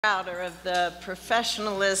Prouder of the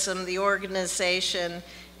professionalism, the organization,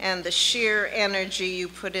 and the sheer energy you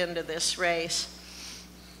put into this race.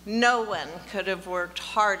 No one could have worked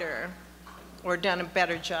harder or done a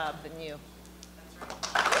better job than you.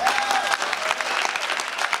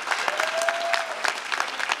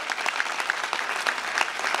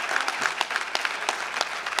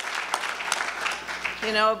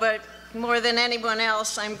 You know, but more than anyone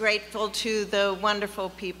else, I'm grateful to the wonderful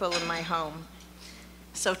people in my home.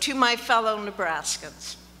 So to my fellow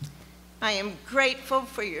Nebraskans, I am grateful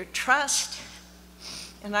for your trust,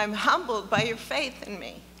 and I'm humbled by your faith in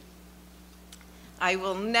me. I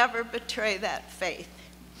will never betray that faith,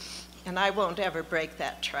 and I won't ever break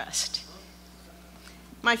that trust.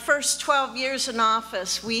 My first 12 years in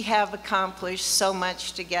office, we have accomplished so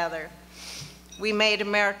much together. We made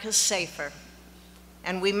America safer,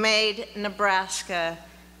 and we made Nebraska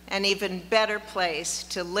an even better place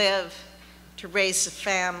to live, to raise a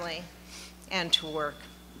family, and to work.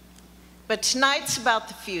 But tonight's about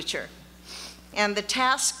the future, and the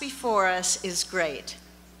task before us is great,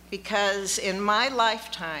 because in my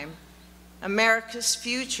lifetime, America's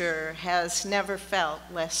future has never felt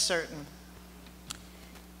less certain.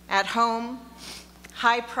 At home,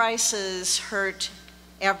 high prices hurt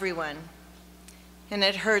everyone, and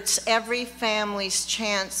it hurts every family's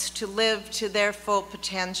chance to live to their full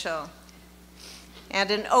potential. And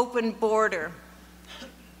an open border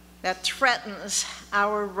that threatens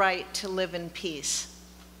our right to live in peace.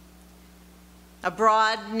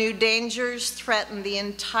 Abroad, new dangers threaten the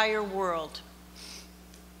entire world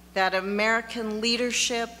that American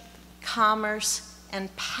leadership, commerce,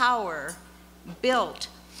 and power built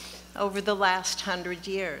over the last 100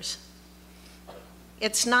 years.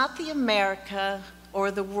 It's not the America or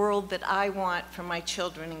the world that I want for my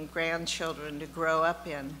children and grandchildren to grow up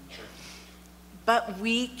in. But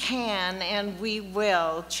we can and we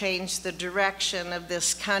will change the direction of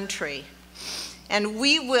this country. And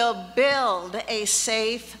we will build a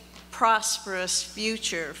safe, prosperous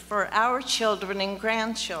future for our children and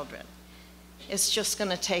grandchildren. It's just going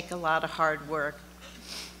to take a lot of hard work.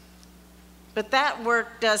 But that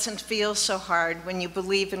work doesn't feel so hard when you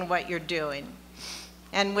believe in what you're doing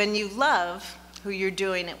and when you love who you're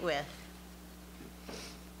doing it with.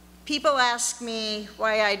 People ask me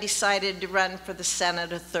why I decided to run for the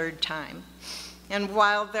Senate a third time. And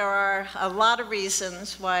while there are a lot of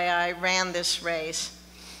reasons why I ran this race,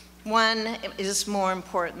 one is more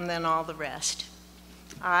important than all the rest.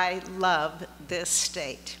 I love this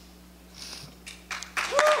state.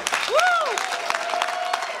 Woo! Woo!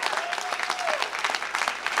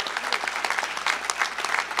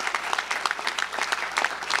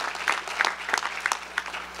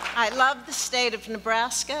 I love the state of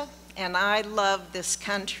Nebraska, and I love this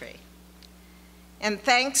country. And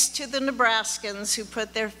thanks to the Nebraskans who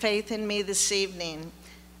put their faith in me this evening,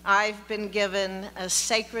 I've been given a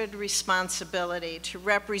sacred responsibility to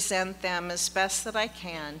represent them as best that I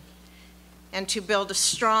can and to build a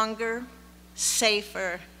stronger,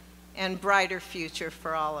 safer, and brighter future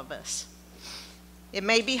for all of us. It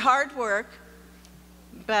may be hard work,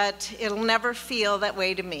 but it'll never feel that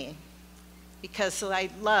way to me, because I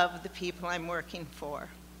love the people I'm working for.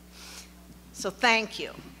 So thank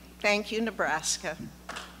you. Thank you, Nebraska.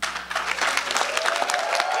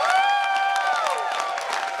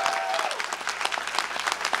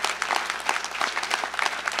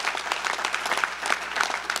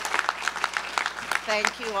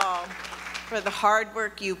 Thank you all for the hard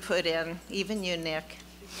work you put in, even you, Nick.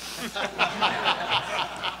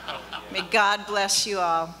 May God bless you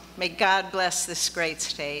all. May God bless this great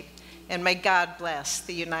state. And may God bless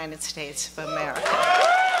the United States of America.